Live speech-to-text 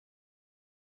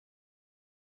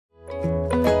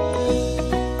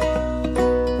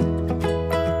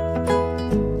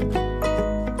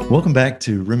Welcome back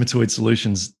to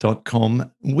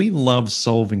rheumatoidsolutions.com. We love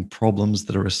solving problems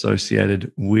that are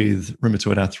associated with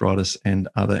rheumatoid arthritis and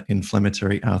other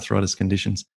inflammatory arthritis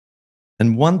conditions.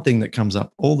 And one thing that comes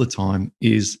up all the time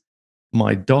is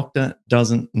my doctor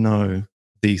doesn't know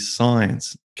the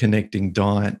science connecting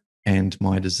diet and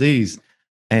my disease.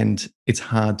 And it's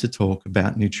hard to talk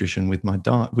about nutrition with my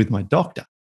doctor.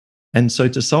 And so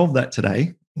to solve that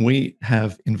today, we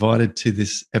have invited to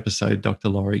this episode Dr.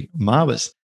 Laurie Marbas,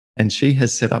 and she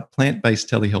has set up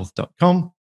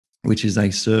plantbasedtelehealth.com, which is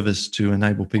a service to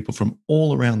enable people from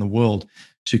all around the world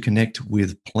to connect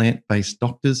with plant-based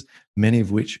doctors, many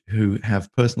of which who have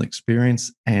personal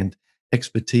experience and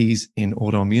expertise in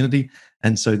autoimmunity.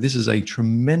 And so this is a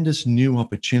tremendous new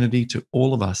opportunity to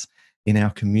all of us in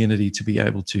our community to be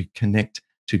able to connect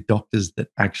to doctors that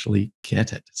actually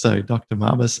get it. So Dr.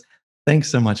 Marbas, thanks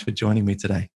so much for joining me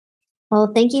today.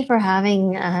 Well, thank you for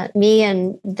having me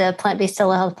and the Plant Based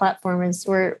Telehealth platform.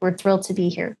 We're thrilled to be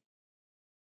here.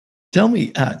 Tell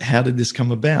me, how did this come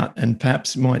about? And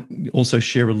perhaps you might also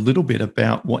share a little bit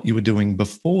about what you were doing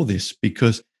before this,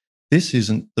 because this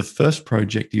isn't the first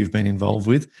project you've been involved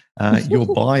with. Your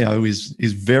bio is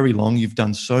very long. You've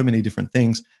done so many different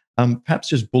things. Perhaps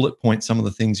just bullet point some of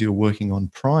the things you were working on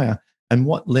prior and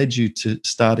what led you to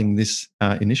starting this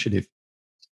initiative.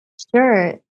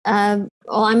 Sure.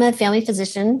 Well, I'm a family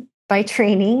physician by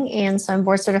training, and so I'm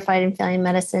board certified in family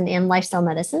medicine and lifestyle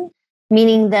medicine,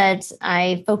 meaning that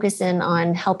I focus in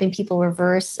on helping people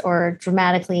reverse or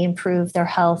dramatically improve their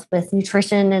health with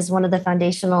nutrition as one of the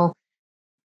foundational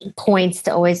points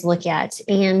to always look at.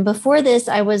 And before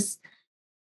I went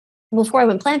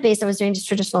plant-based, I was doing just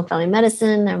traditional family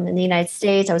medicine. I'm in the United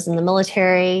States. I was in the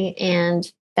military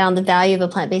and found the value of a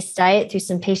plant-based diet through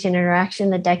some patient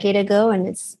interaction a decade ago.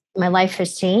 And my life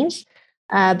has changed.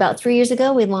 About 3 years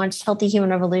ago, we launched Healthy Human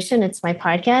Revolution. It's my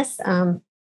podcast.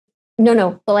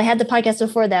 Well, I had the podcast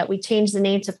before that. We changed the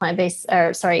name to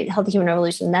Healthy Human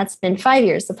Revolution. That's been 5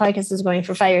 years. The podcast is going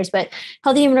for 5 years, but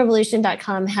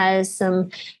healthyhumanrevolution.com has some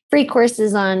free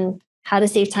courses on how to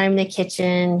save time in the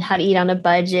kitchen, how to eat on a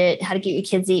budget, how to get your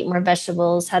kids to eat more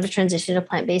vegetables, how to transition to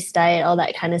plant-based diet, all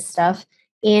that kind of stuff.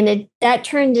 And that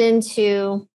turned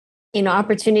into,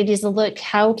 opportunities to look,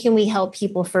 how can we help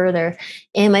people further?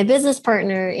 And my business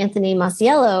partner, Anthony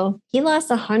Masiello, he lost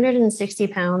 160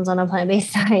 pounds on a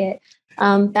plant-based diet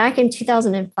back in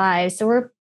 2005. So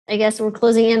we're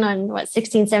closing in on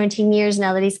 16, 17 years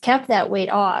now that he's kept that weight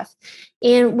off.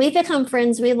 And we've become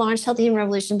friends. We launched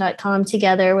healthyhumanrevolution.com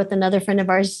together with another friend of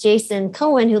ours, Jason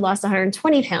Cohen, who lost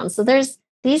 120 pounds. So there's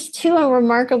these two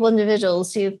remarkable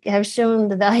individuals who have shown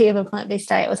the value of a plant-based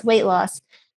diet with weight loss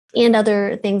and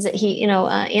other things that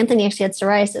Anthony actually had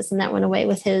psoriasis, and that went away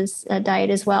with his diet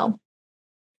as well.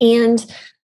 And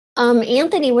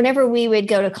Anthony, whenever we would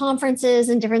go to conferences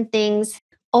and different things,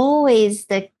 always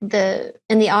in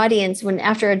the audience, when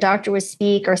after a doctor would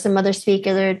speak or some other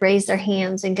speaker, they would raise their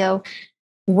hands and go,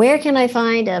 "Where can I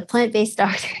find a plant-based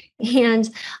doctor?" And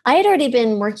I had already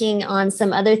been working on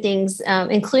some other things,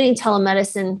 including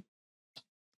telemedicine,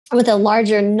 with a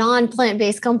larger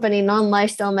non-plant-based company,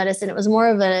 non-lifestyle medicine. It was more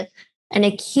of an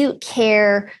acute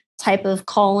care type of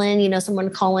call-in, someone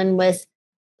call in with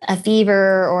a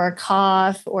fever or a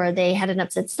cough, or they had an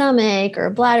upset stomach or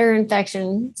a bladder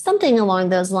infection, something along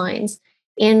those lines.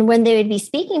 And when they would be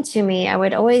speaking to me, I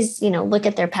would always, look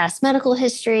at their past medical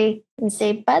history and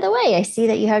say, "By the way, I see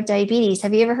that you have diabetes.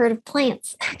 Have you ever heard of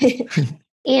plants?"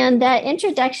 And that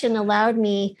introduction allowed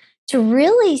me to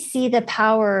really see the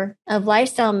power of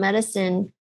lifestyle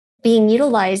medicine being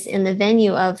utilized in the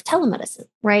venue of telemedicine,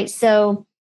 right? So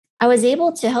I was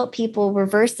able to help people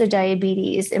reverse their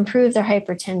diabetes, improve their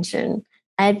hypertension.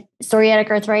 I had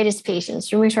psoriatic arthritis patients,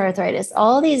 rheumatoid arthritis.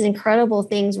 All these incredible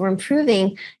things were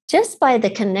improving just by the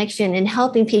connection and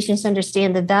helping patients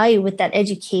understand the value with that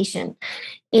education.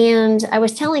 And I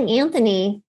was telling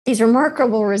Anthony these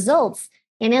remarkable results,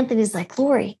 and Anthony's like,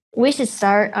 "Laurie, we should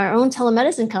start our own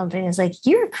telemedicine company." I was like,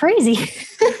 "You're crazy."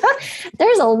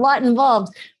 There's a lot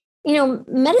involved.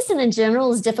 Medicine in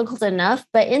general is difficult enough,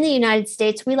 but in the United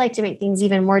States, we like to make things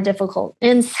even more difficult.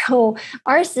 And so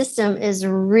our system is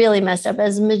really messed up,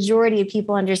 as a majority of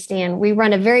people understand. We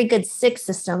run a very good sick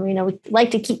system. We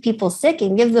like to keep people sick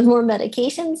and give them more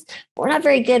medications. We're not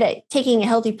very good at taking a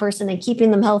healthy person and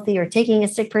keeping them healthy, or taking a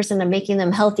sick person and making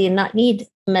them healthy and not need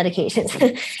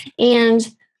medications. And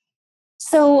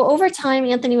so over time,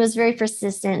 Anthony was very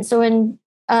persistent. So in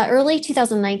early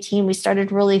 2019, we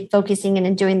started really focusing in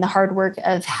and doing the hard work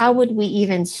of how would we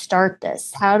even start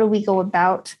this? How do we go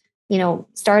about,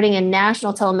 starting a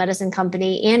national telemedicine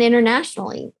company and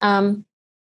internationally?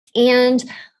 And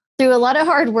through a lot of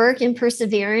hard work and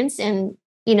perseverance and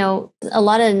a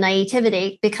lot of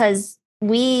naivety, because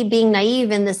we, being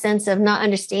naive in the sense of not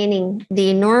understanding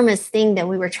the enormous thing that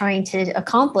we were trying to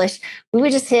accomplish, we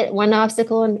would just hit one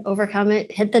obstacle and overcome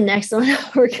it, hit the next one,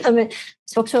 overcome it.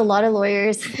 Spoke to a lot of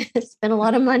lawyers, spent a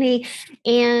lot of money.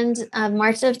 And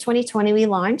March of 2020, we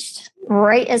launched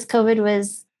right as COVID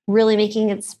was really making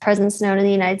its presence known in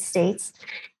the United States.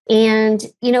 And,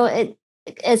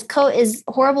 as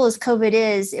horrible as COVID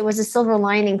is, it was a silver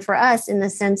lining for us in the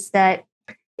sense that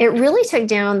it really took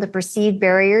down the perceived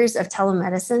barriers of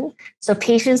telemedicine. So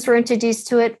patients were introduced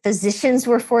to it, physicians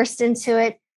were forced into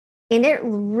it, and it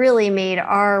really made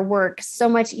our work so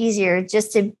much easier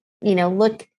just to, be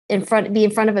in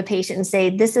front of a patient and say,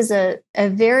 this is a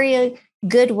very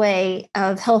good way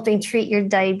of helping treat your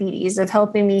diabetes, of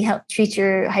helping me help treat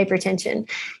your hypertension.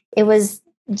 It was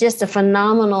just a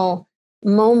phenomenal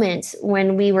moment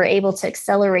when we were able to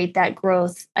accelerate that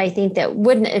growth. I think that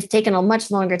wouldn't have taken a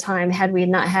much longer time had we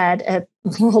not had a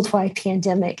worldwide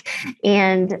pandemic.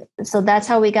 And so that's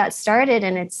how we got started.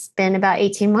 And it's been about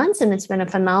 18 months and it's been a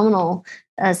phenomenal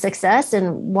success,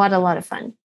 and what a lot of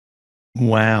fun.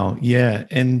 Wow. Yeah.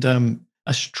 And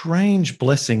a strange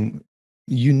blessing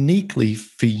uniquely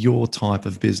for your type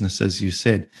of business, as you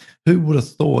said. Who would have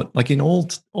thought, like in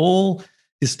all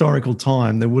historical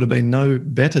time, there would have been no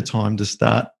better time to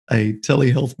start a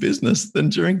telehealth business than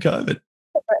during COVID.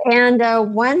 And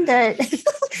one that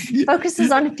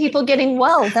focuses on people getting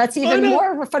well. That's even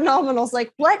more phenomenal. It's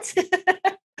like, what?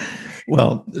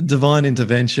 Well, divine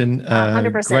intervention,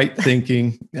 100%. great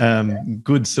thinking,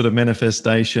 good sort of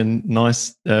manifestation,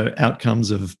 nice outcomes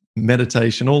of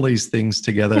meditation, all these things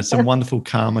together, some wonderful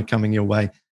karma coming your way.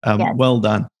 Yes. Well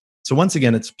done. So once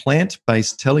again, it's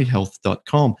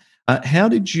plantbasedtelehealth.com. How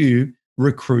did you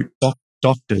recruit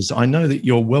doctors? I know that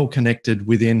you're well connected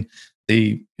within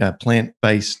the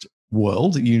plant-based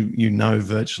world. You know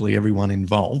virtually everyone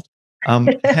involved.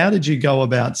 How did you go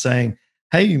about saying,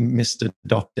 hey, Mr.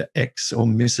 Dr. X or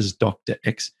Mrs. Dr.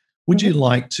 X, would you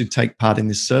like to take part in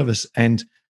this service? And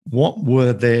what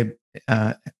were the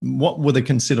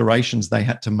considerations they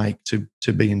had to make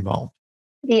to be involved?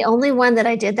 The only one that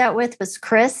I did that with was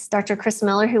Dr. Chris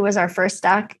Miller, who was our first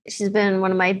doc. She's been one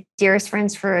of my dearest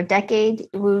friends for a decade.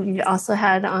 We also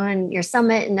had on your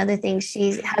summit and other things.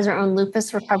 She has her own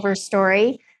lupus recovery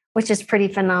story, which is pretty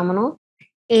phenomenal.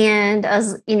 And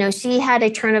as you know, she had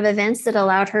a turn of events that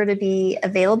allowed her to be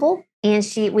available. And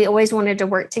we always wanted to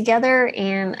work together.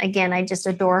 And again, I just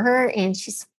adore her. And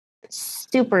she's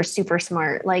super, super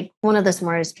smart, like one of the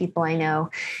smartest people I know.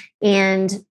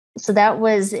 And so that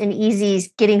was an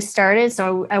easy getting started.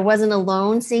 So I wasn't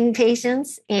alone seeing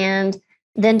patients. And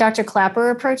then Dr. Clapper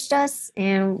approached us,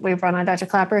 and we brought on Dr.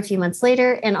 Clapper a few months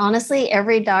later. And honestly,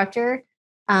 every doctor,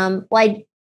 I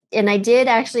did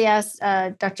actually ask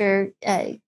Dr.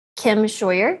 Kim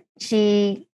Scheuer.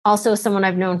 She also is someone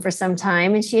I've known for some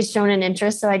time, and she had shown an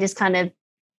interest. So I just kind of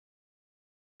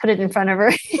put it in front of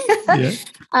her. Yeah.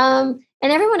 And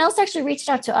everyone else actually reached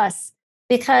out to us,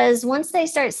 because once they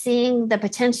start seeing the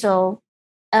potential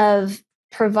of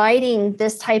providing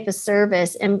this type of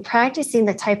service and practicing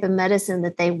the type of medicine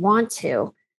that they want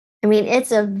to, I mean,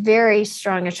 it's a very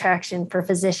strong attraction for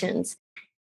physicians.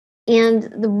 And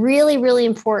the really, really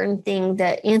important thing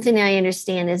that Anthony and I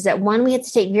understand is that, one, we have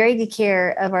to take very good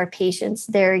care of our patients.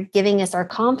 They're giving us our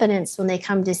confidence when they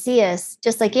come to see us,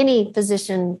 just like any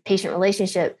physician-patient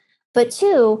relationship. But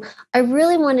two, I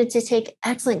really wanted to take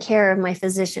excellent care of my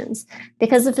physicians,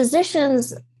 because the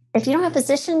physicians, if you don't have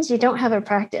physicians, you don't have a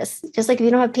practice. Just like if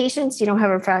you don't have patients, you don't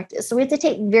have a practice. So we have to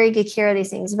take very good care of these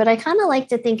things. But I kind of like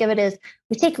to think of it as,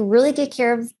 we take really good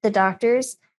care of the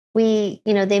doctors. They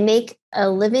make a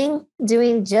living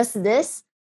doing just this.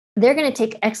 They're going to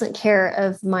take excellent care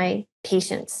of my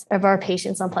patients, of our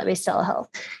patients on plant-based telehealth.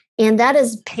 And that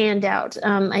has panned out.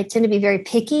 I tend to be very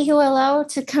picky who I allow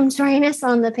to come join us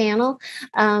on the panel,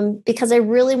 because I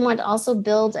really want to also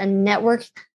build a network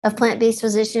of plant-based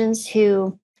physicians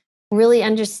who really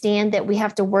understand that we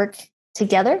have to work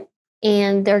together.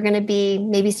 And there are going to be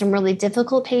maybe some really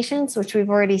difficult patients, which we've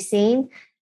already seen,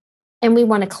 and we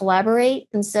want to collaborate.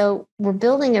 And so we're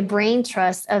building a brain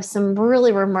trust of some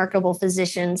really remarkable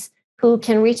physicians who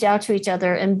can reach out to each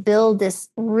other and build this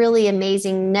really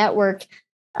amazing network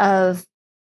of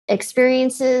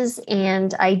experiences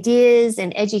and ideas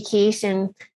and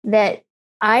education that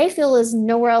I feel is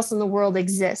nowhere else in the world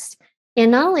exists.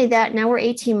 And not only that, now we're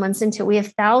 18 months into it, we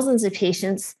have thousands of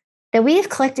patients that we have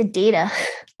collected data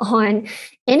on,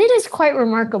 and it is quite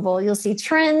remarkable. You'll see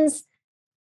trends.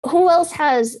 Who else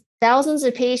has thousands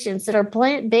of patients that are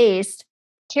plant-based,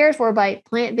 cared for by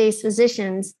plant-based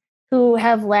physicians who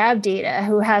have lab data,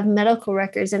 who have medical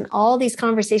records, and all these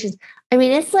conversations. I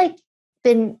mean, it's like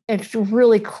been a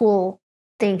really cool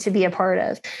thing to be a part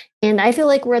of. And I feel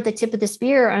like we're at the tip of the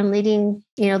spear on leading,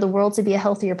 the world to be a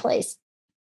healthier place.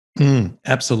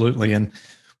 Absolutely. And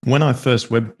when I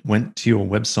first went to your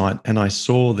website and I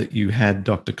saw that you had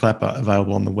Dr. Clapper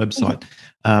available on the website,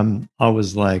 I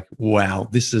was like, "Wow,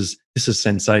 this is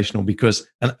sensational!" Because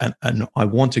and I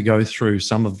want to go through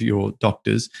some of your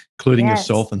doctors, including Yes.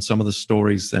 yourself, and some of the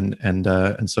stories and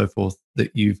so forth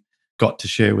that you've got to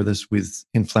share with us with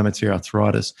inflammatory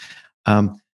arthritis.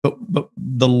 But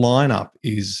the lineup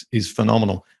is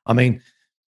phenomenal. I mean,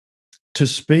 to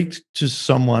speak to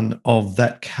someone of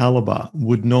that caliber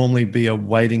would normally be a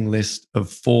waiting list of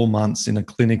 4 months in a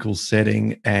clinical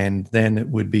setting, and then it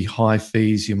would be high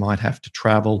fees. You might have to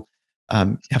travel,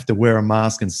 have to wear a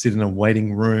mask and sit in a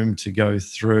waiting room to go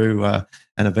through,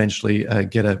 and eventually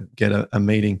get a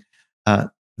meeting.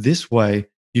 This way,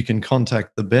 you can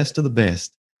contact the best of the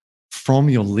best from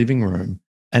your living room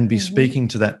and be Hmm. speaking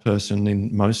to that person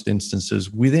in most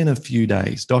instances within a few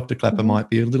days. Dr. Clapper Hmm. might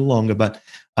be a little longer, but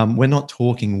we're not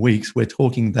talking weeks, we're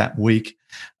talking that week.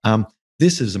 Um,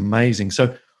 this is amazing.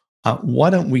 So, why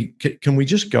don't can we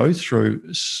just go through?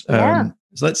 Yeah.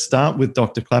 So let's start with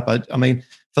Dr. Clapper. I mean,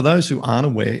 for those who aren't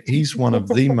aware, he's one of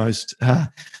the most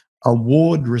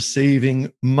award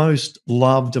receiving, most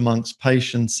loved amongst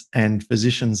patients and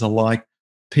physicians alike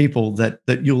people that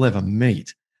you'll ever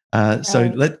meet. So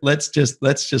Right. let's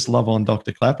just love on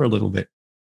Dr. Clapper a little bit.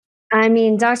 I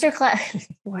mean, Dr.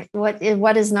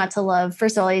 What is not to love?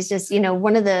 First of all, he's just,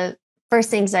 one of the first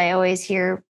things I always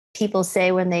hear people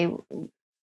say when they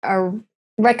are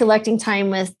recollecting time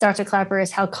with Dr. Clapper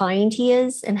is how kind he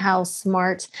is and how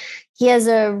smart. He has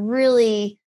a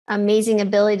really amazing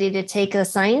ability to take the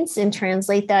science and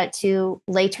translate that to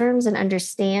lay terms and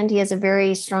understand. He has a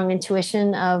very strong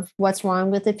intuition of what's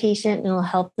wrong with the patient and will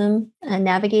help them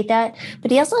navigate that.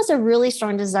 But he also has a really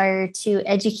strong desire to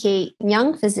educate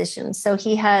young physicians. So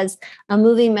he has a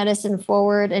Moving Medicine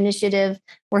Forward initiative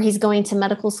where he's going to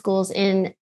medical schools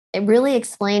in really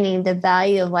explaining the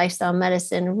value of lifestyle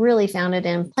medicine, really founded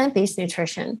in plant based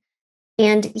nutrition.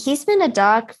 And he's been a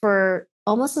doc for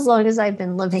almost as long as I've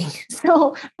been living.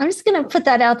 So I'm just going to put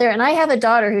that out there. And I have a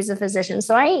daughter who's a physician,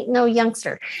 so I ain't no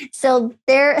youngster. So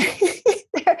the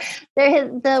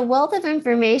wealth of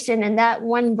information in that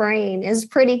one brain is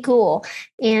pretty cool.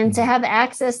 And to Mhm. have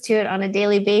access to it on a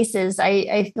daily basis,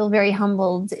 I feel very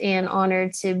humbled and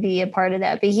honored to be a part of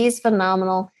that. But he's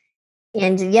phenomenal.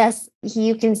 And yes,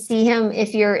 you can see him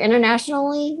if you're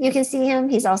internationally, you can see him.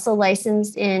 He's also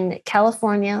licensed in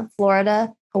California,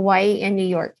 Florida, Hawaii, and New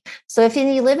York. So if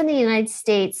you live in the United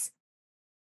States,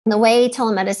 the way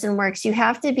telemedicine works, you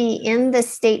have to be in the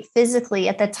state physically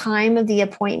at the time of the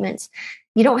appointment.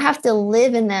 You don't have to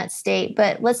live in that state,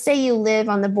 but let's say you live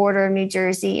on the border of New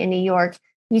Jersey and New York.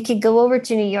 You could go over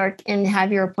to New York and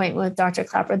have your appointment with Dr.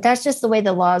 Clapper. That's just the way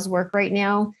the laws work right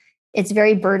now. It's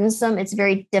very burdensome. It's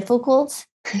very difficult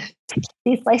to get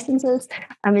these licenses.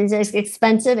 I mean, it's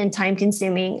expensive and time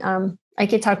consuming. I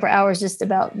could talk for hours just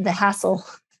about the hassle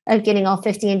of getting all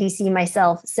 50 in DC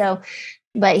myself. So,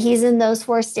 but he's in those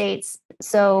 4 states.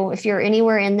 So if you're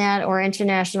anywhere in that or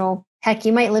international, heck,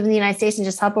 you might live in the United States and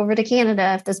just hop over to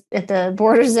Canada if the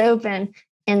borders open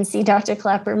and see Dr.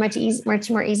 Clapper much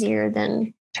more easier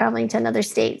than traveling to another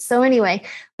state. So anyway,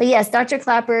 but yes, Dr.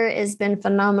 Clapper has been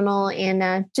phenomenal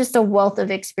and just a wealth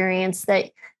of experience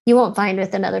that you won't find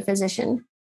with another physician.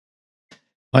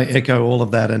 I echo all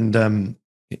of that,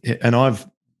 and I've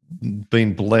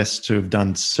been blessed to have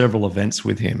done several events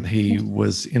with him. He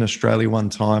was in Australia one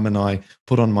time, and I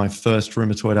put on my first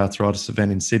rheumatoid arthritis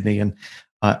event in Sydney, and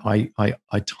I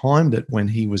timed it when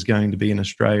he was going to be in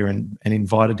Australia, and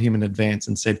invited him in advance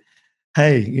and said,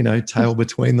 "Hey, tail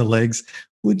between the legs,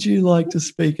 would you like to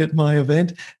speak at my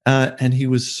event?" And he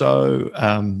was so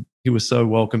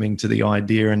welcoming to the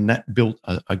idea, and that built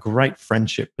a great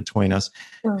friendship between us.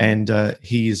 Oh, And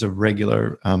he is a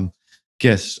regular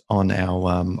guest on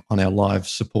our live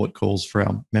support calls for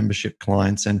our membership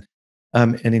clients, and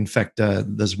in fact,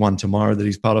 there's one tomorrow that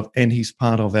he's part of, and he's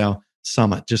part of our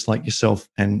summit, just like yourself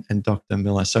and Dr.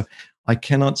 Miller. So I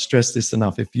cannot stress this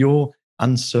enough. If you're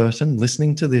uncertain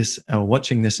listening to this or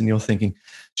watching this and you're thinking,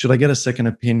 should I get a second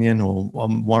opinion, or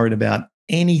I'm worried about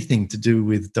anything to do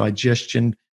with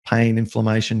digestion, pain,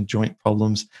 inflammation, joint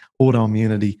problems,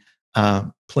 autoimmunity,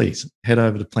 please head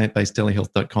over to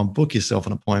plantbasedtelehealth.com, book yourself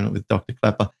an appointment with Dr.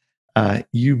 Clapper.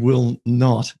 You will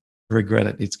not regret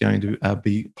it. It's going to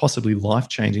be possibly life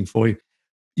changing for you.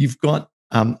 You've got,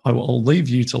 I'll leave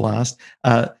you to last,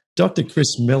 Dr.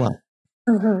 Chris Miller.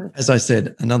 mhm. As I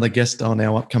said, another guest on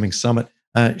our upcoming summit.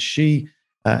 she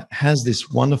has this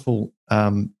wonderful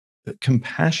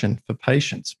compassion for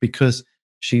patients because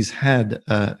she's had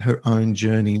her own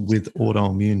journey with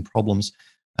autoimmune problems,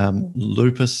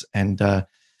 lupus, and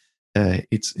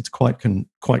it's quite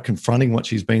confronting what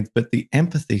she's been. But the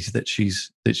empathy that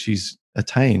she's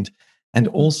attained, and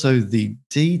Mhm. also the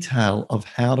detail of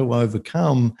how to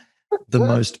overcome the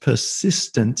most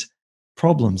persistent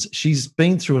problems. She's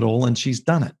been through it all and she's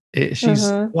done it. She's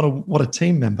Mhm. what a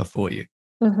team member for you.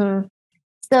 Mhm.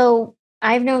 So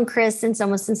I've known Chris since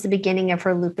the beginning of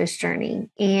her lupus journey.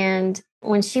 And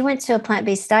when she went to a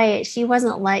plant-based diet, she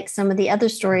wasn't like some of the other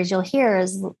stories you'll hear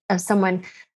of someone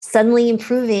suddenly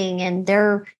improving and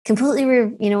they're completely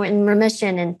in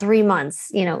remission in 3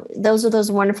 months. Those are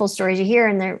those wonderful stories you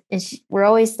hear, we're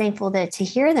always thankful that to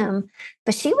hear them.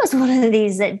 But she was one of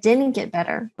these that didn't get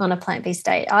better on a plant-based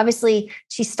diet. Obviously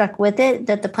she stuck with it,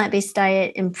 that the plant-based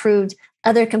diet improved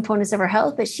other components of her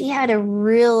health, but she had a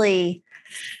really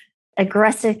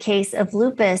aggressive case of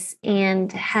lupus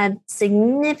and had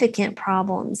significant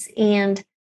problems. And,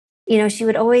 she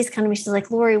would always come to me, she's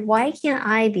like, Lori, why can't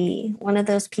I be one of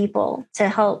those people to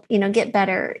help, get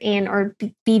better or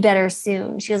be better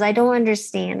soon? She goes, I don't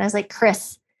understand. I was like,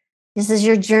 Chris, this is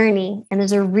your journey, and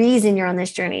there's a reason you're on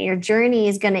this journey. Your journey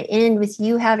is going to end with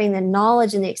you having the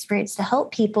knowledge and the experience to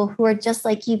help people who are just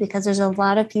like you, because there's a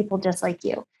lot of people just like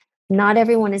you. Not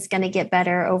everyone is going to get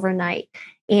better overnight.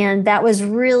 And that was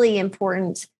really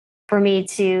important for me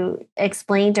to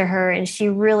explain to her. And she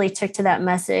really took to that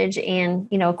message.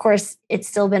 And, of course, it's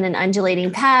still been an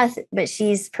undulating path, but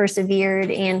she's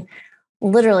persevered. And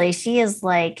literally, she is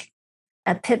like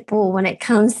a pit bull when it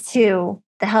comes to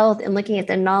the health and looking at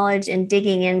the knowledge and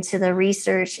digging into the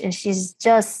research. And she's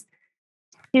just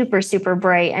super, super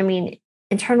bright. I mean,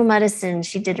 internal medicine,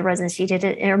 she did a residency, she did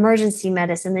an emergency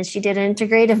medicine, then she did an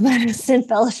integrative medicine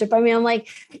fellowship. I mean, I'm like,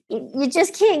 you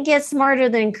just can't get smarter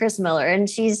than Chris Miller. And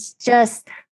she's just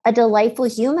a delightful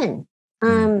human.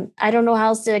 Mm. I don't know how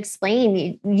else to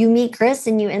explain. You meet Chris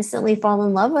and you instantly fall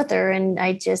in love with her. And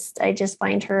I just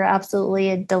find her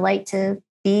absolutely a delight to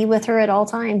be with her at all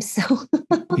times. So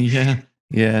Yeah,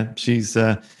 yeah. She's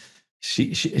so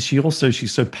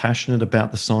passionate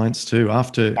about the science too.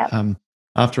 yeah,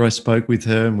 After I spoke with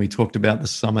her and we talked about the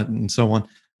summit and so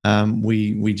on,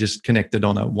 we just connected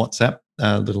on a WhatsApp,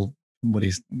 little the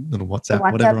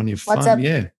WhatsApp, whatever WhatsApp, on your phone. WhatsApp.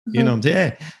 Yeah, Mhm.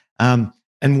 yeah.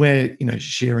 And we're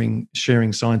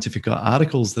sharing scientific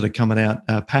articles that are coming out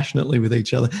passionately with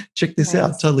each other. Check this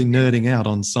out, Nice. totally nerding out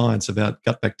on science about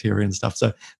gut bacteria and stuff.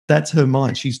 So that's her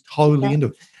mind. She's totally Yep. into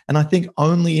it. And I think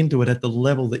only into it at the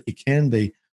level that you can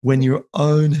be when your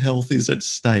own health is at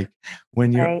stake,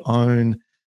 when your Right. own,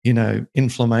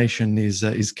 inflammation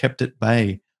is kept at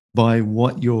bay by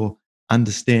what you're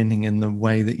understanding and the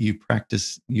way that you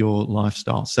practice your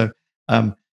lifestyle. So,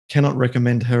 cannot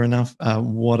recommend her enough.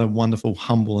 What a wonderful,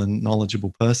 humble, and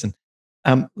knowledgeable person.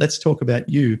 Let's talk about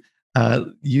you.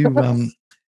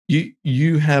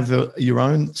 You have your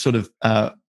own sort of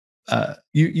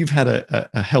you've had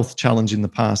a health challenge in the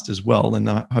past as well, and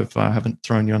I hope I haven't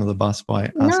thrown you under the bus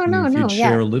by No, asking you no, if you'd no.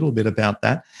 share Yeah. a little bit about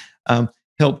that. Um,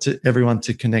 Help to everyone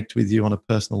to connect with you on a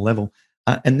personal level,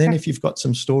 and then Sure. if you've got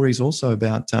some stories also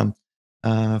about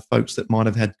folks that might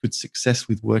have had good success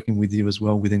with working with you as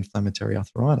well with inflammatory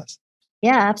arthritis.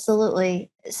 Yeah,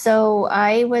 absolutely. So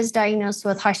I was diagnosed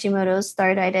with Hashimoto's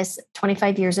thyroiditis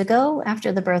 25 years ago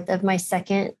after the birth of my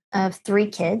second of three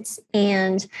kids.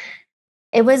 And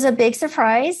it was a big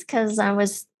surprise because I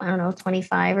was, I don't know,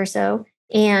 25 or so.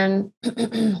 And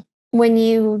when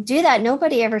you do that,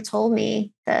 nobody ever told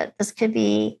me that this could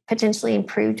be potentially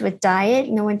improved with diet.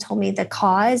 No one told me the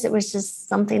cause. It was just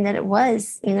something that it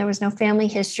was. There was no family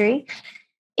history.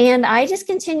 And I just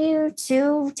continue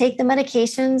to take the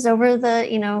medications over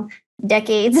the,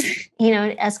 decades,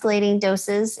 escalating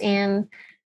doses. And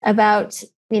about,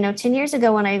 10 years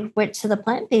ago, when I went to the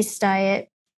plant based diet,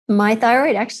 my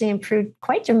thyroid actually improved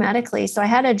quite dramatically. So I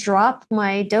had to drop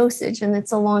my dosage. And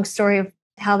it's a long story of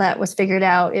how that was figured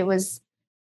out. It was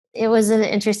an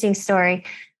interesting story,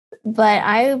 but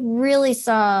I really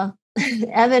saw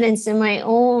evidence in my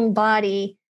own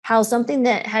body how something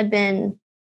that had been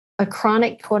a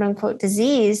chronic quote unquote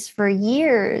disease for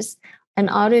years, an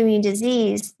autoimmune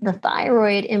disease, the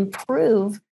thyroid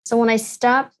improve. So when I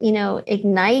stopped,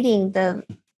 igniting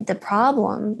the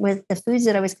problem with the foods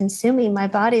that I was consuming, my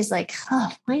body's like,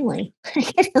 oh, finally,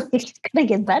 it's gonna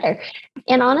get better.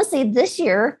 And honestly, this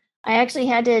year I actually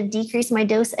had to decrease my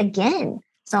dose again.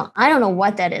 So I don't know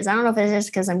what that is. I don't know if it is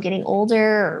because I'm getting older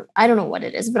or I don't know what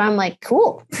it is, but I'm like,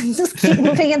 cool, just keep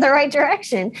moving in the right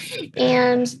direction.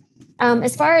 And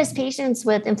As far as patients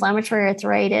with inflammatory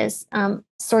arthritis,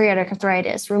 psoriatic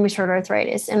arthritis, rheumatoid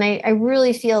arthritis, and I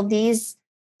really feel these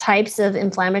types of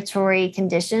inflammatory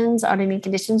conditions, autoimmune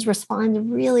conditions,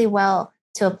 respond really well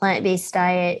to a plant-based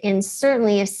diet, and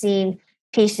certainly have seen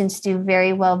patients do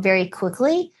very well very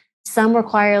quickly. Some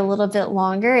require a little bit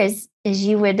longer, as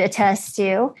you would attest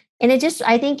to. And it just,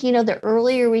 I think, the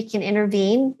earlier we can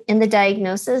intervene in the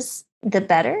diagnosis, the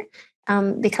better,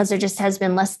 because there just has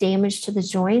been less damage to the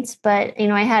joints. But,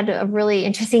 I had a really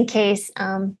interesting case.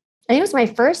 I think it was my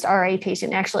first RA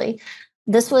patient, actually.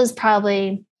 This was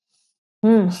probably,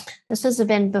 this must have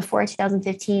been before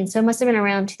 2015. So it must have been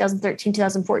around 2013,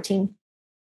 2014.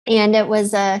 And it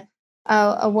was a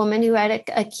woman who had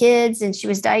a kids, and she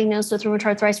was diagnosed with rheumatoid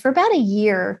arthritis for about a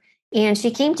year. And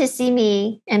she came to see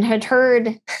me and had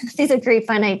heard through the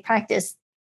grapevine I practiced,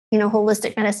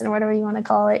 holistic medicine or whatever you want to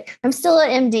call it. I'm still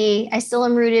an MD. I still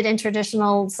am rooted in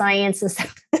traditional science and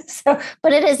stuff.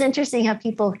 But it is interesting how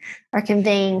people are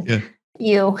conveying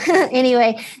you.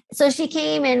 Anyway, so she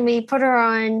came and we put her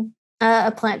on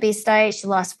a plant-based diet. She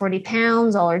lost 40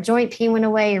 pounds. All her joint pain went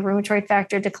away. Her rheumatoid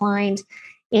factor declined.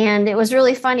 And it was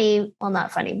really funny. Well,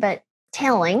 not funny, but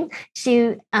telling.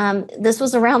 This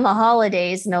was around the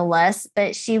holidays, no less,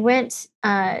 but she went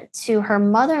to her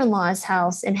mother-in-law's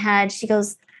house and she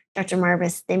goes, Dr.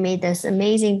 Marvis, they made this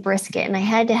amazing brisket, and I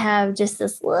had to have just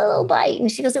this little bite. And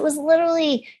she goes, it was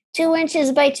literally 2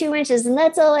 inches by 2 inches, and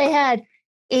that's all I had.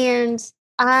 And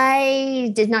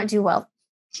I did not do well.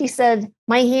 She said,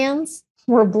 my hands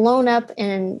were blown up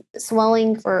and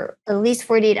swelling for at least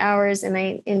 48 hours.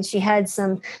 And she had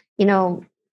some,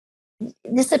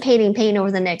 dissipating pain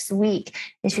over the next week.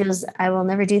 And she goes, I will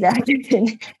never do that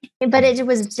again. But it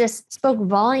was just spoke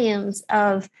volumes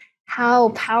of how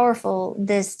powerful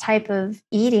this type of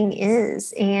eating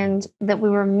is, and that we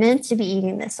were meant to be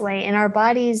eating this way. And our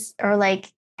bodies are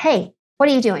like, hey, what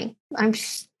are you doing? I'm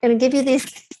going to give you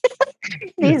these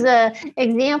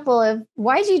example of,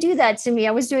 why'd you do that to me?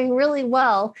 I was doing really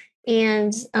well.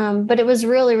 And, but it was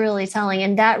really, really telling.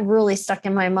 And that really stuck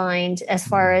in my mind as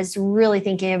far as really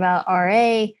thinking about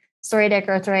RA, psoriatic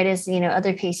arthritis.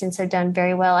 Other patients have done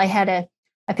very well. I had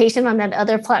a patient on that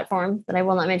other platform that I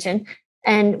will not mention.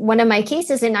 And one of my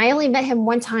cases, and I only met him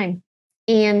one time,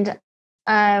 and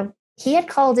he had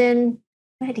called in.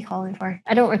 What did he call in for?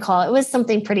 I don't recall. It was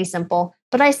something pretty simple,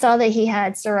 but I saw that he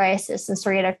had psoriasis and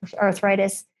psoriatic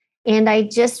arthritis. And I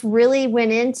just really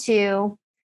went into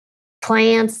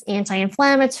plants,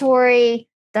 anti-inflammatory,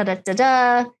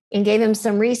 and gave him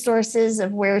some resources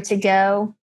of where to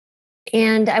go.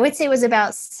 And I would say it was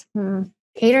about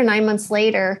 8 or 9 months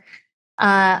later,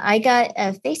 I got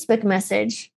a Facebook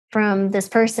message from this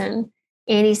person.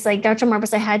 And he's like, Dr.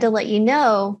 Marvis, I had to let you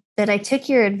know that I took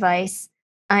your advice.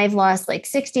 I've lost like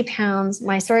 60 pounds.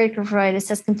 My psoriatic arthritis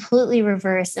has completely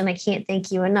reversed, and I can't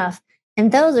thank you enough.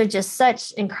 And those are just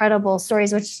such incredible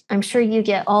stories, which I'm sure you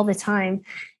get all the time.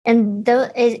 And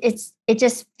it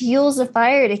just fuels a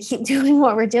fire to keep doing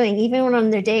what we're doing. Even when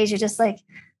on their days, you're just like,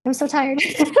 I'm so tired.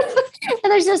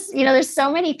 And there's just, there's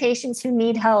so many patients who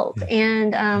need help.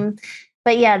 And,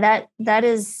 but yeah, that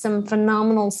is some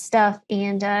phenomenal stuff.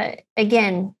 And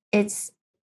again, it's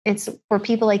for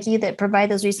people like you that provide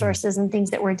those resources and things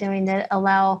that we're doing that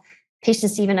allow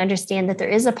patients to even understand that there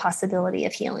is a possibility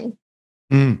of healing.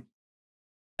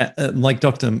 Like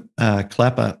Dr.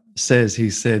 Clapper says, he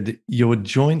said, your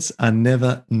joints are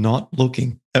never not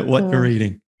looking at what you're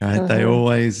eating. Right? They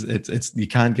always, it's you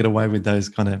can't get away with those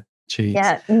kind of cheats.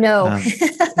 Yeah, no.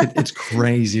 It's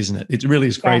crazy, isn't it? It really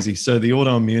is crazy. Yeah. So the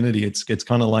autoimmunity, it's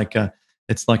kind of like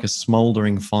it's like a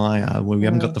smoldering fire where we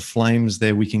haven't got the flames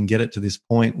there. We can get it to this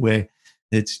point where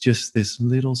it's just this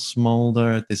little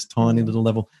smolder at this tiny little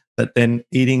level. But then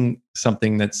eating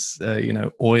something that's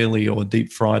oily or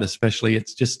deep fried, especially,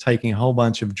 it's just taking a whole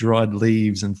bunch of dried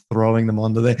leaves and throwing them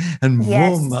onto there, and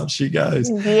boom, up she goes.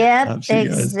 Yep,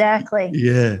 exactly.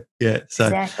 Yeah. So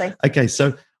exactly. Okay,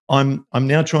 so I'm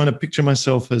now trying to picture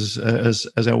myself as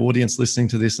our audience listening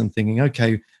to this and thinking,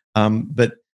 okay,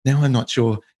 but now I'm not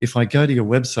sure if I go to your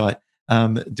website,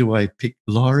 do I pick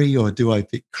Laurie or do I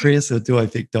pick Chris or do I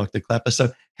pick Dr. Clapper?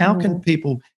 So how can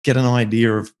people get an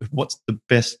idea of what's the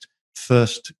best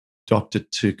first doctor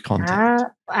to contact?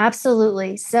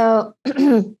 Absolutely. So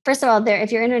first of all,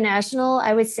 if you're international,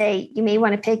 I would say you may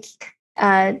want to pick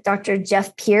Dr.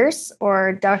 Jeff Pierce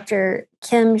or Dr.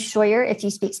 Kim Scheuer if you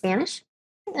speak Spanish.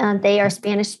 They are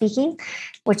Spanish speaking,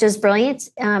 which is brilliant.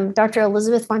 Dr.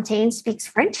 Elizabeth Fontaine speaks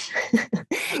French.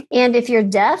 And if you're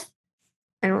deaf,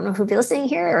 I don't know who'll be listening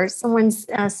here or someone's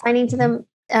signing to them.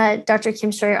 Dr.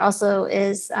 Kim Scheuer also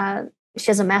is, she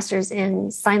has a master's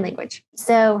in sign language.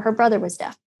 So her brother was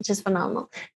deaf, which is phenomenal.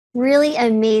 really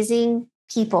amazing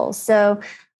people. So,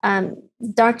 um,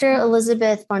 Dr.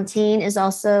 Elizabeth Fontaine is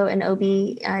also an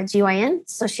OB-GYN.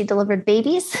 So she delivered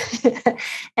babies.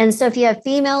 And so if you have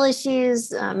female issues,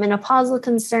 menopausal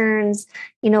concerns,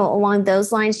 along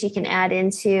those lines, she can add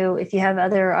into if you have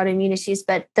other autoimmune issues,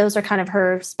 but those are kind of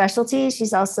her specialties.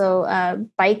 She's also a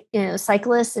bike,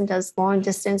 cyclist and does long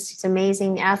distance. She's an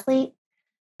amazing athlete.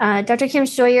 Dr. Kim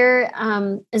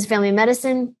Scheuer is family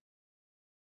medicine.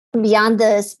 Beyond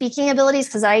the speaking abilities,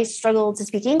 because I struggle to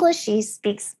speak English, she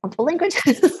speaks multiple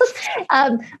languages.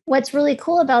 What's really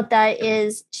cool about that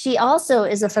is she also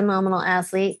is a phenomenal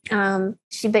athlete.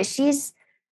 But she's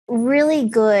really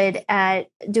good at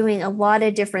doing a lot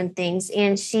of different things,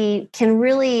 and she can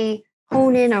really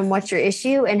hone in on what's your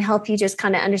issue and help you just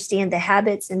kind of understand the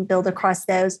habits and build across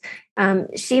those.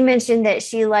 She mentioned that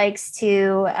she likes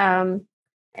to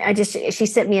she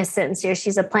sent me a sentence here.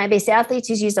 She's a plant-based athlete.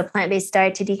 She's used a plant-based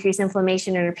diet to decrease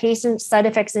inflammation in her patients. Side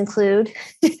effects include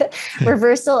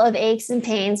reversal of aches and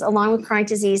pains, along with chronic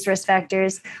disease risk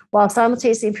factors, while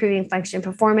simultaneously improving function and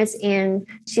performance. And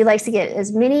she likes to get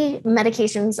as many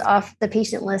medications off the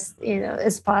patient list,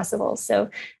 as possible. So,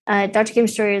 Dr. Kim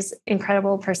Story is an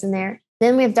incredible person there.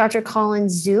 Then we have Dr. Colin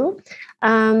Zhu,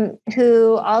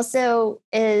 who also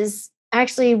is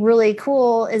actually really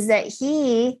cool. Is that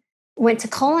he went to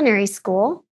culinary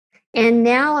school and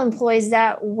now employs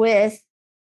that with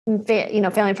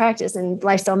family practice and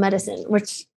lifestyle medicine,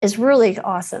 which is really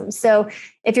awesome. So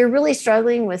if you're really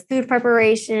struggling with food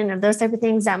preparation or those type of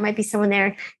things, that might be someone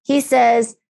there. He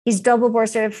says he's double board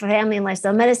certified for family and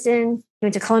lifestyle medicine. He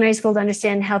went to culinary school to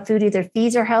understand how food either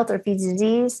feeds our health or feeds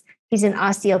disease. He's an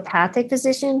osteopathic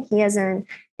physician. He has an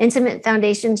intimate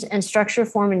foundation and structure,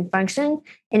 form, and function,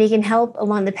 and he can help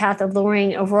along the path of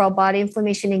lowering overall body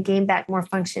inflammation and gain back more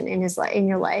function in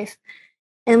your life.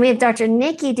 And we have Dr.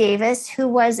 Nikki Davis, who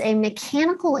was a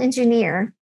mechanical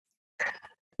engineer.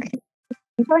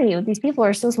 I'm telling you, these people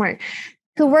are so smart.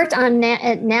 Who worked at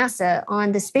NASA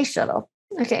on the space shuttle.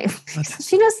 Okay,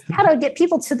 she knows how to get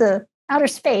people to the outer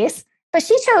space. But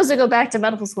she chose to go back to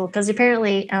medical school because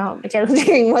apparently mechanical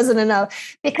engineering wasn't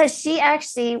enough, because she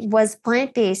actually was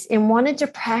plant-based and wanted to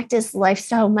practice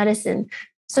lifestyle medicine.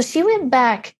 So she went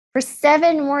back for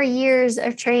 7 more years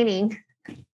of training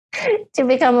to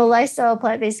become a lifestyle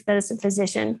plant-based medicine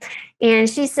physician. And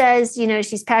she says,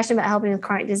 she's passionate about helping with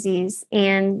chronic disease.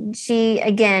 And she,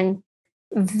 again,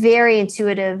 very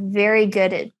intuitive, very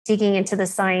good at digging into the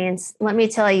science. Let me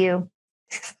tell you,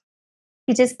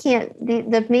 you just can't,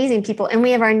 the amazing people. And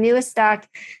we have our newest doc,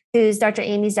 who's Dr.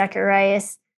 Amy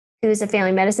Zacharias, who's a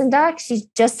family medicine doc. She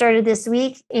just started this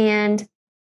week, and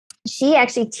she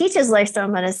actually teaches lifestyle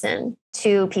medicine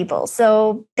to people.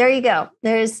 So there you go.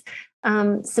 There's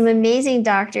some amazing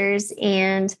doctors,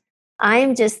 and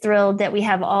I'm just thrilled that we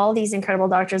have all these incredible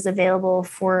doctors available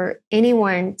for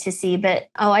anyone to see. But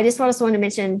I just also want to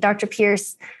mention Dr.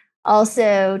 Pierce,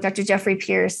 also Dr. Jeffrey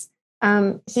Pierce.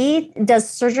 He does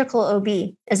surgical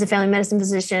OB as a family medicine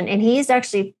physician, and he's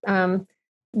actually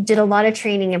did a lot of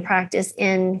training and practice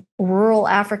in rural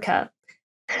Africa.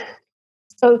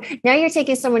 So now you're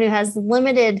taking someone who has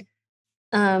limited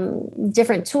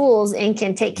different tools and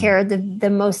can take care of the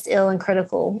most ill and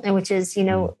critical, and which is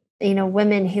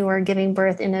women who are giving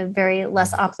birth in a very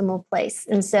less optimal place.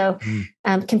 And so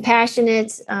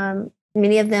compassionate.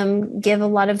 Many of them give a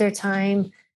lot of their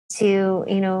time to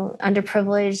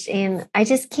underprivileged, and I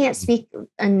just can't speak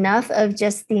enough of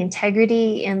just the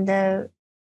integrity and the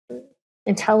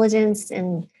intelligence,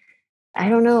 and I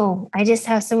don't know, I just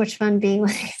have so much fun being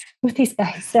with these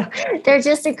guys. So they're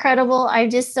just incredible. I'm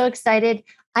just so excited.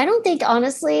 I don't think,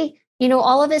 honestly,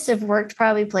 all of us have worked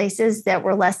probably places that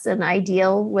were less than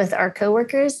ideal with our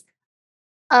coworkers.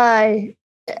 I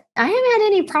haven't had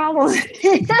any problems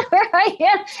where I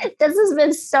am. This has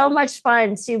been so much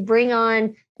fun to bring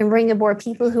on and bring aboard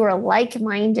people who are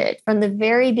like-minded from the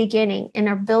very beginning and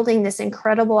are building this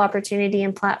incredible opportunity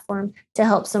and platform to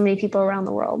help so many people around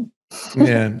the world.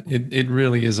 Yeah, it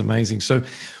really is amazing. So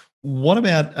what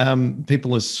about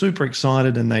people are super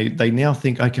excited and they now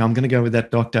think, okay, I'm going to go with that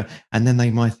doctor, and then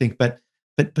they might think, but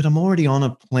I'm already on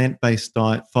a plant-based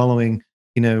diet following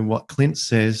what Clint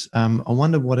says. I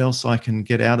wonder what else I can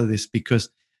get out of this,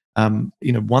 because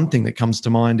one thing that comes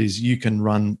to mind is you can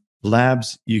run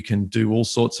labs, you can do all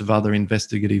sorts of other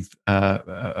investigative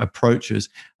approaches.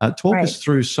 Talk us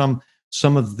through some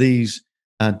of these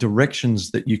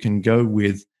directions that you can go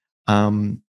with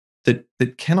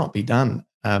that cannot be done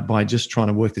by just trying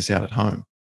to work this out at home.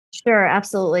 Sure,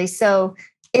 absolutely. So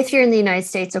if you're in the United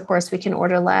States, of course, we can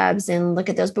order labs and look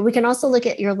at those, but we can also look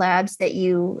at your labs that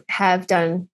you have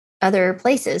done other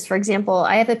places. For example,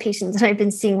 I have a patient that I've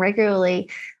been seeing regularly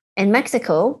in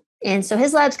Mexico. And so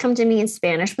his labs come to me in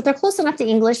Spanish, but they're close enough to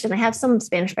English. And I have some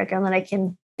Spanish background that I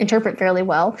can interpret fairly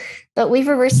well. But we've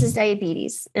reversed his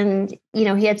diabetes. And,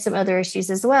 he had some other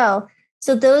issues as well.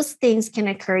 So those things can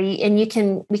occur. And we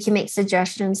can make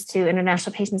suggestions to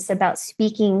international patients about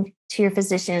speaking to your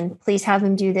physician. Please have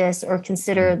them do this, or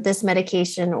consider this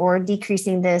medication, or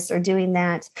decreasing this, or doing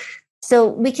that. So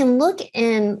we can look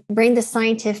and bring the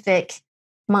scientific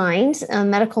mind,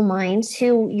 medical mind,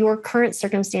 to your current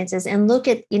circumstances and look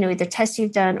at, either tests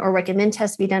you've done or recommend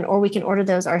tests be done, or we can order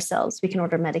those ourselves. We can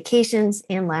order medications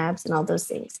and labs and all those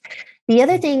things. The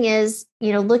other thing is,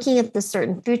 looking at the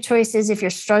certain food choices. If you're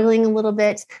struggling a little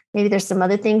bit, maybe there's some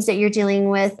other things that you're dealing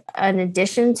with in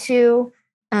addition to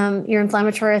your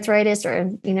inflammatory arthritis or,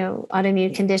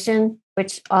 autoimmune condition,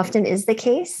 which often is the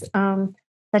case,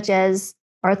 such as,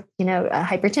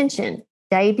 hypertension,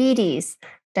 diabetes,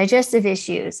 digestive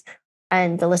issues,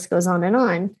 and the list goes on and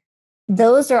on.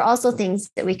 Those are also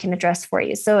things that we can address for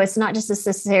you. So it's not just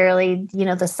necessarily,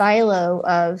 the silo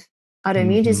of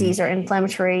autoimmune disease or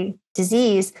inflammatory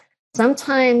disease.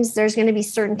 Sometimes there's going to be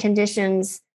certain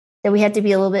conditions that we have to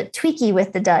be a little bit tweaky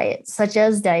with the diet, such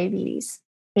as diabetes.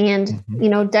 And,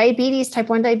 diabetes, type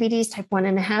 1 diabetes, type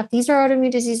 1.5, these are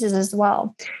autoimmune diseases as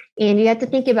well. And you have to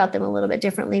think about them a little bit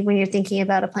differently when you're thinking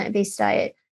about a plant-based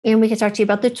diet. And we can talk to you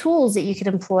about the tools that you could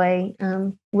employ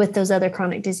with those other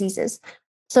chronic diseases.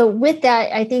 So with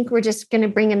that, I think we're just going to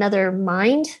bring another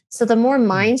mind. So the more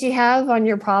minds you have on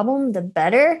your problem, the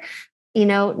better.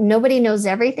 Nobody knows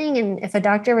everything. And if a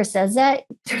doctor ever says that,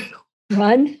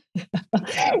 run.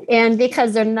 And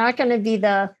because they're not going to be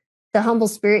the humble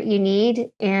spirit you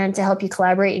need and to help you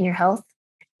collaborate in your health.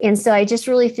 And so I just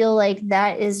really feel like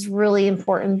that is really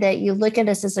important, that you look at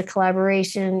us as a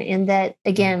collaboration, and that,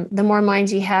 again, the more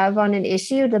minds you have on an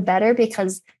issue, the better,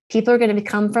 because people are going to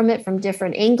come from it from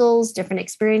different angles, different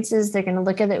experiences. They're going to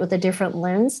look at it with a different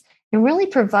lens and really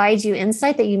provide you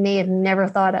insight that you may have never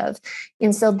thought of.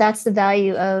 And so that's the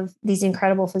value of these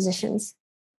incredible physicians.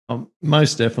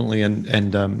 Most definitely.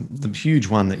 And the huge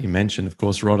one that you mentioned, of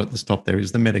course, right at the top there,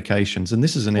 is the medications. And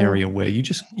this is an area where you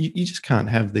just can't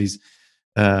have these,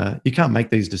 you can't make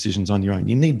these decisions on your own.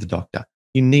 You need the doctor.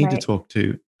 You need to talk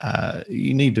to,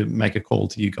 you need to make a call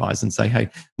to you guys and say, hey,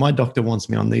 my doctor wants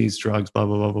me on these drugs, blah,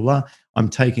 blah, blah, blah, blah. I'm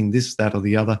taking this, that, or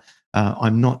the other.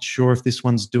 I'm not sure if this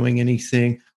one's doing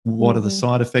anything. What are the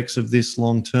side effects of this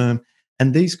long term?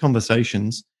 And these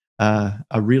conversations are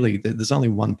really, there's only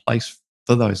one place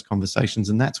for those conversations,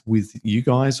 and that's with you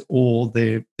guys or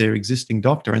their existing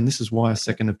doctor. And this is why a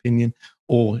second opinion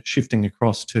or shifting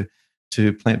across to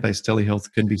plant-based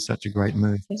telehealth can be such a great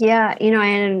move. Yeah,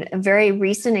 and a very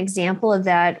recent example of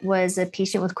that was a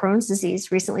patient with Crohn's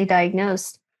disease, recently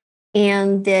diagnosed.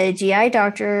 And the GI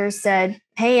doctor said,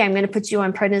 hey, I'm going to put you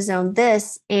on prednisone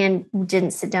this, and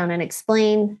didn't sit down and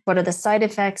explain what are the side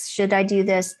effects. Should I do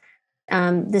this?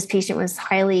 This patient was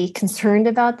highly concerned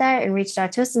about that and reached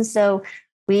out to us. And so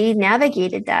we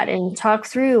navigated that and talked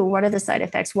through what are the side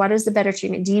effects? What is the better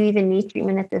treatment? Do you even need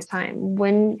treatment at this time?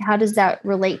 How does that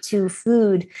relate to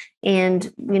food?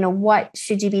 And, what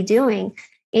should you be doing?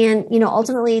 And,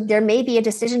 ultimately there may be a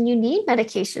decision you need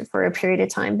medication for a period of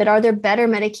time, but are there better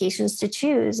medications to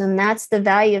choose? And that's the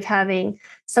value of having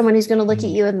someone who's going to look at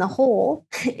you in the whole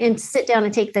and sit down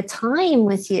and take the time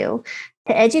with you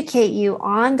to educate you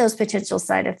on those potential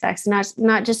side effects,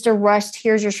 not just a rushed,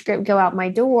 here's your script, go out my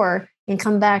door and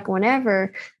come back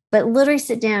whenever, but literally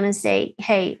sit down and say,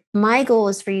 hey, my goal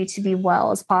is for you to be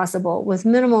well as possible with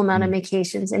minimal amount of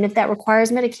medications. And if that requires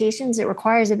medications, it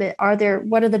requires a bit.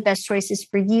 What are the best choices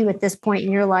for you at this point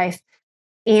in your life?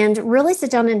 And really sit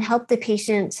down and help the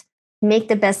patient make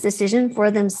the best decision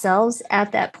for themselves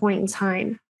at that point in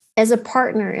time, as a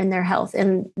partner in their health.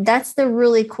 And that's the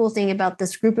really cool thing about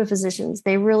this group of physicians.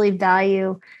 They really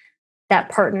value that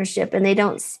partnership, and they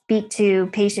don't speak to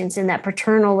patients in that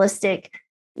paternalistic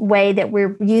way that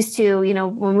we're used to,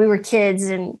 when we were kids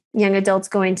and young adults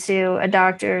going to a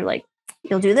doctor, like,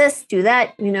 you'll do this, do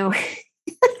that,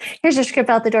 here's your script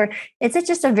out the door. It's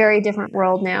just a very different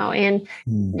world now. And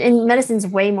medicine's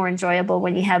way more enjoyable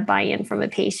when you have buy-in from a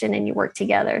patient and you work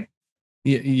together.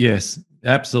 Yes,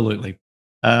 absolutely.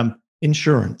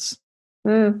 Insurance.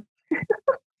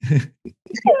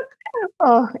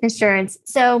 Oh, insurance.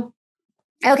 So,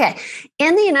 okay.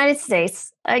 In the United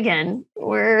States, again,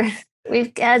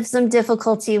 we've had some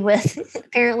difficulty with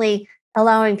apparently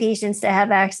allowing patients to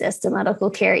have access to medical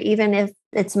care, even if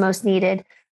it's most needed.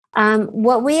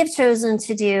 What we have chosen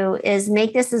to do is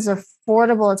make this as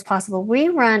affordable as possible. We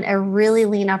run a really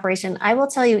lean operation. I will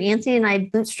tell you, Anthony and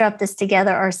I bootstrapped this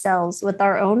together ourselves with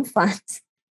our own funds.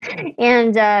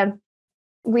 And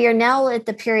we are now at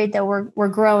the period that we're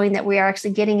growing, that we are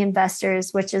actually getting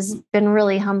investors, which has been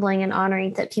really humbling and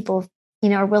honoring that people,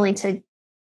 are willing to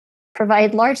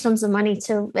provide large sums of money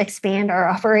to expand our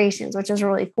operations, which is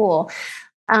really cool.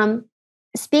 Um,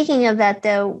 Speaking of that,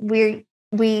 though, we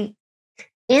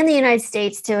in the United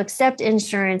States, to accept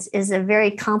insurance is a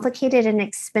very complicated and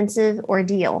expensive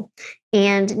ordeal.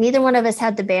 And neither one of us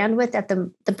had the bandwidth at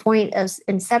the point of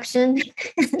inception,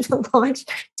 the launch,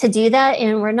 to do that.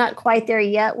 And we're not quite there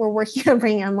yet. We're working on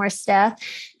bringing on more staff.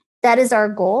 That is our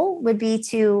goal, would be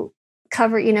to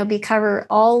cover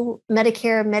all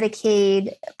Medicare,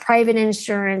 Medicaid, private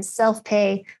insurance,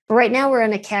 self-pay. But right now we're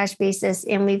on a cash basis,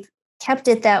 and we've kept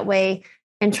it that way,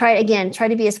 and try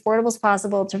to be as affordable as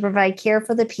possible to provide care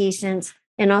for the patients,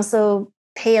 and also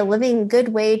pay a living good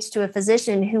wage to a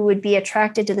physician who would be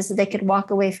attracted to this, so they could walk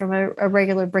away from a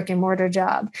regular brick and mortar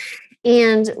job.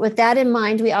 And with that in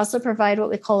mind, we also provide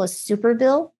what we call a super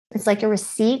bill. It's like a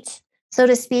receipt, so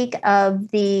to speak,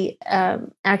 of the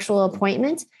actual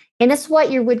appointment. And it's what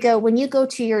you would go when you go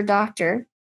to your doctor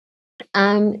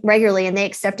regularly and they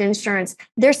accept insurance.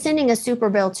 They're sending a super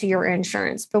bill to your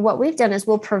insurance. But what we've done is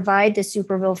we'll provide the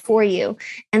super bill for you,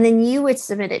 and then you would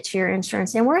submit it to your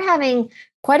insurance. And we're having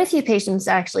quite a few patients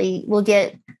actually will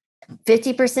get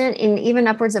 50% and even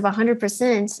upwards of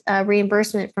 100%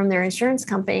 reimbursement from their insurance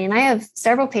company. And I have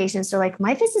several patients who are like,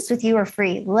 my visits with you are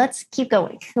free. Let's keep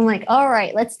going. I'm like, all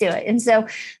right, let's do it. And so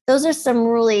those are some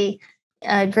really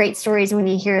great stories when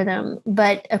you hear them.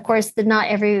 But of course, not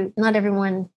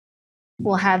everyone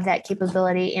will have that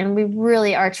capability. And we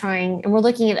really are trying, and we're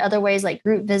looking at other ways like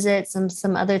group visits and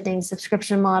some other things,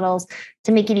 subscription models,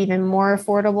 to make it even more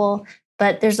affordable.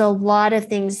 But there's a lot of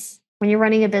things when you're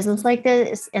running a business like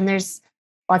this, and there's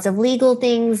lots of legal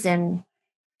things, and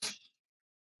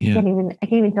Yeah. I can't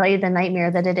even tell you the nightmare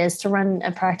that it is to run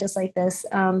a practice like this.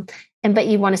 But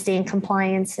you want to stay in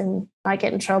compliance and not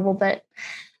get in trouble. But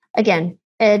again,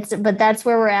 but that's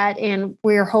where we're at, and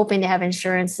we're hoping to have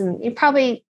insurance, and it'll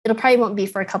probably won't be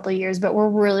for a couple of years, but we're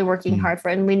really working hard for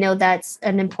it. And we know that's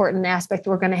an important aspect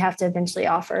we're going to have to eventually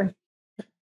offer.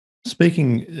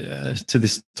 Speaking to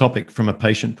this topic from a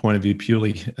patient point of view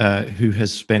purely, who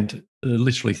has spent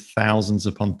literally thousands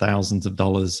upon thousands of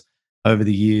dollars over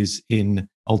the years in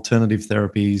alternative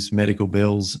therapies, medical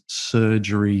bills,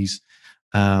 surgeries,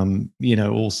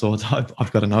 all sorts.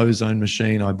 I've got an ozone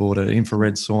machine. I bought an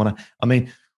infrared sauna. I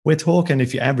mean, we're talking,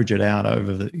 if you average it out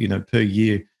over per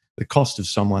year, the cost of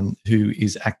someone who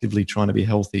is actively trying to be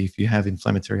healthy, if you have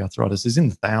inflammatory arthritis, is in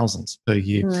the thousands per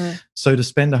year. So to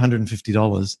spend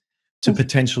 $150 to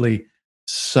potentially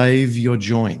save your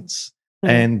joints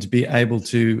and be able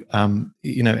to,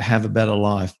 have a better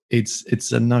life,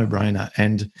 it's a no-brainer.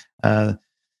 And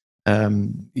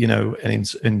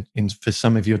and for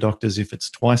some of your doctors, if it's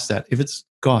twice that, if it's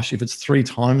three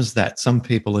times that, some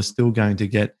people are still going to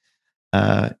get,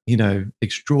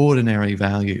 extraordinary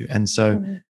value. And so,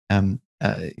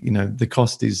 the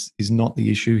cost is not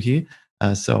the issue here.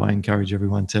 So I encourage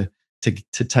everyone to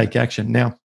take action.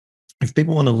 Now, if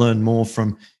people want to learn more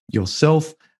from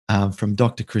yourself, from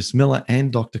Dr. Chris Miller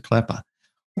and Dr. Clapper,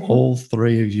 all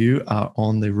three of you are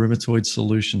on the Rheumatoid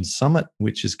Solutions Summit,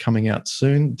 which is coming out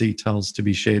soon. Details to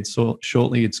be shared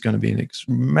shortly. It's going to be an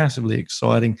massively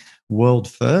exciting world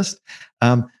first.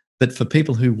 But for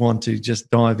people who want to just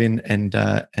dive in and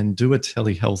do a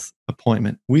telehealth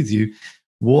appointment with you,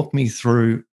 walk me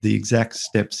through the exact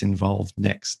steps involved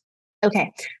next.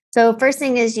 Okay. So first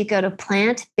thing is you go to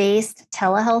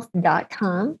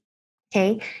plantbasedtelehealth.com.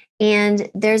 Okay.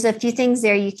 And there's a few things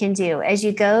there you can do. As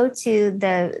you go to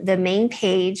the main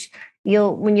page,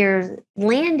 when you're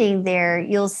landing there,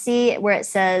 you'll see where it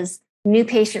says new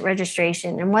patient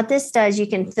registration. And what this does, you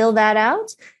can fill that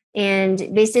out. And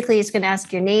basically it's going to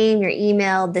ask your name, your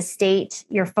email, the state,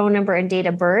 your phone number, and date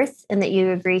of birth, and that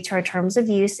you agree to our terms of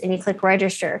use, and you click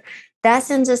register. That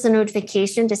sends us a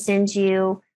notification to send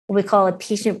you what we call a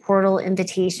patient portal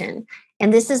invitation.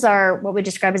 And this is what we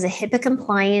describe as a HIPAA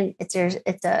compliant. It's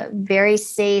a very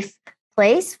safe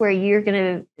place where you're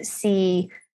going to see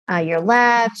your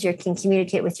labs, you can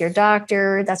communicate with your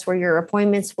doctor. That's where your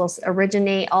appointments will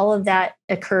originate. All of that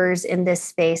occurs in this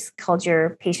space called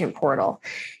your patient portal.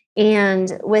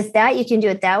 And with that, you can do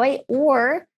it that way.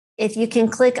 Or if you can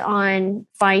click on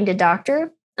find a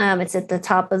doctor, it's at the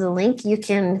top of the link. You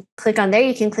can click on there.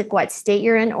 You can click what state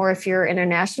you're in, or if you're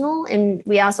international. And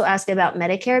we also ask about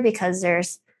Medicare because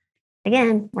there's,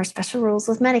 again, more special rules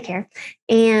with Medicare.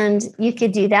 And you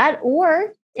could do that.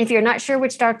 Or if you're not sure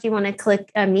which doctor you want to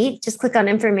click meet, just click on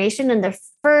information. And the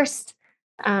first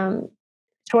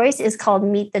choice is called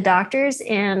Meet the Doctors.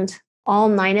 And All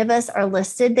 9 of us are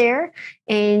listed there.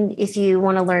 And if you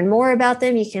want to learn more about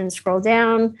them, you can scroll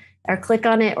down or click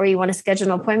on it, or you want to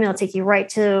schedule an appointment, it'll take you right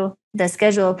to the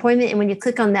schedule appointment. And when you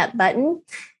click on that button,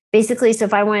 basically, so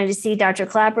if I wanted to see Dr.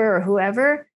 Clapper or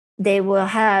whoever, they will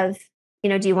have,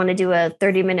 do you want to do a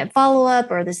 30-minute follow-up,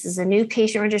 or this is a new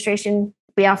patient registration?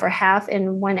 We offer half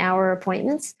and 1 hour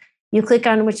appointments. You click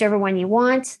on whichever one you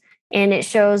want, and it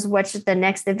shows what's the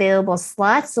next available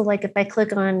slot. So like if I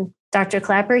click on Dr.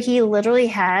 Clapper, he literally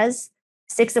has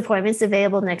 6 appointments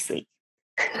available next week.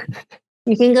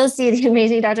 You can go see the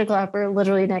amazing Dr. Clapper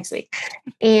literally next week.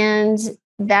 And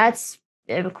that's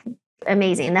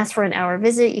amazing. That's for an hour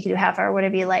visit. You can do half hour,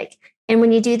 whatever you like. And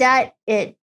when you do that,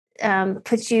 it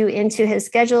puts you into his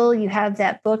schedule. You have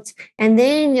that booked, and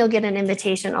then you'll get an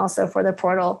invitation also for the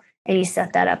portal, and you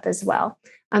set that up as well.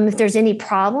 If there's any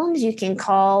problems, you can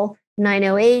call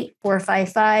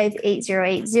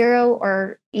 908-455-8080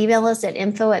 or email us at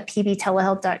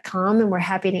info@pbtelehealth.com, and we're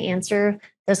happy to answer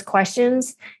those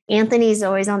questions. Anthony's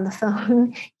always on the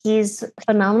phone. He's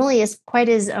phenomenal. He has quite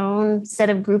his own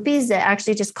set of groupies that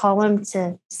actually just call him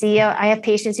to see. I have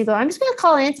patients who go, I'm just going to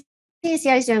call Anthony and see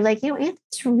how he's doing. I'm like, Anthony's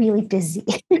really busy.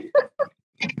 But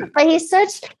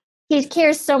he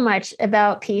cares so much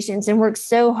about patients and works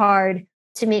so hard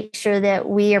to make sure that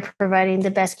we are providing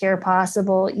the best care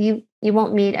possible. You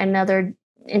won't meet another,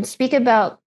 and speak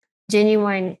about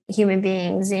genuine human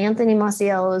beings. Anthony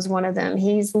Masiello is one of them.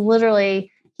 He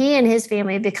and his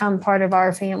family have become part of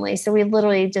our family. So we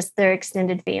literally just their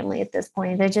extended family at this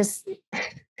point. They're just,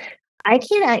 I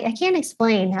can't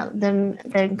explain how the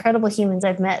incredible humans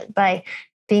I've met by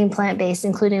being plant-based,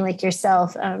 including like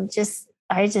yourself.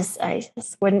 I just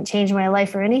wouldn't change my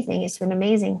life for anything. It's been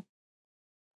amazing.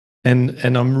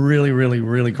 And I'm really, really,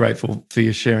 really grateful for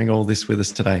you sharing all this with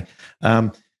us today.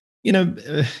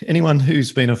 Anyone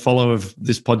who's been a follower of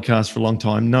this podcast for a long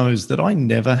time knows that I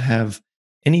never have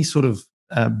any sort of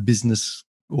business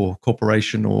or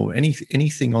corporation or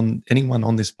anything on anyone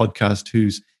on this podcast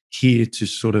who's here to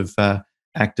sort of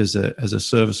act as a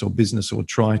service or business or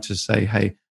try to say,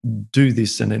 hey, do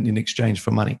this and in exchange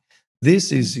for money.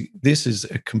 This is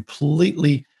a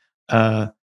completely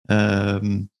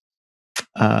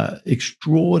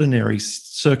extraordinary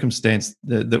circumstance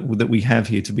that we have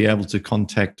here to be able to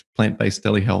contact Plant-Based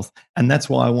Telehealth. And that's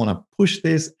why I want to push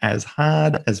this as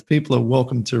hard as people are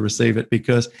welcome to receive it,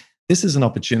 because this is an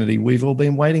opportunity we've all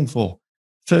been waiting for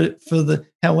the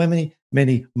however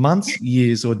many months,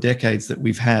 years, or decades that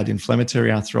we've had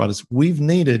inflammatory arthritis. We've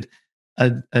needed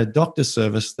a doctor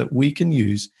service that we can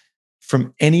use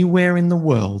from anywhere in the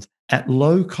world at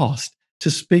low cost to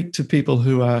speak to people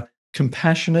who are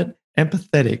compassionate,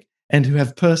 empathetic, and who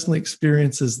have personal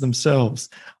experiences themselves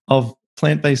of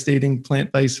plant-based eating,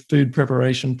 plant-based food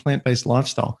preparation, plant-based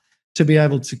lifestyle, to be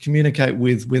able to communicate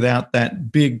without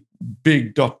that big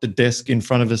doctor desk in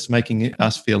front of us making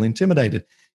us feel intimidated.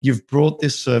 You've brought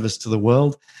this service to the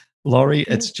world, Laurie.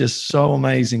 It's just so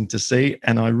amazing to see,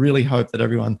 and I really hope that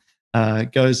everyone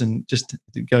goes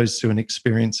through and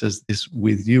experiences this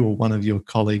with you or one of your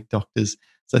colleague doctors.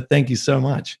 So thank you so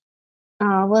much.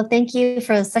 Well, thank you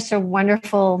for such a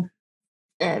wonderful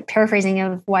paraphrasing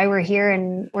of why we're here.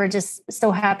 And we're just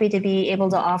so happy to be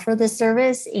able to offer this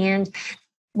service. And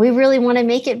we really want to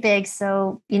make it big.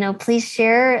 So, please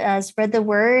share, spread the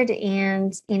word.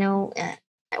 And,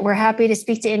 we're happy to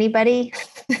speak to anybody.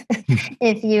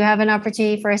 If you have an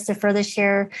opportunity for us to further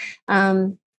share,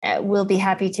 we'll be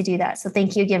happy to do that. So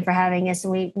thank you again for having us.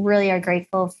 And we really are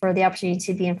grateful for the opportunity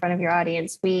to be in front of your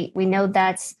audience. We know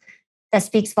that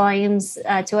speaks volumes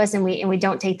to us, and we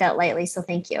don't take that lightly. So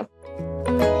thank you.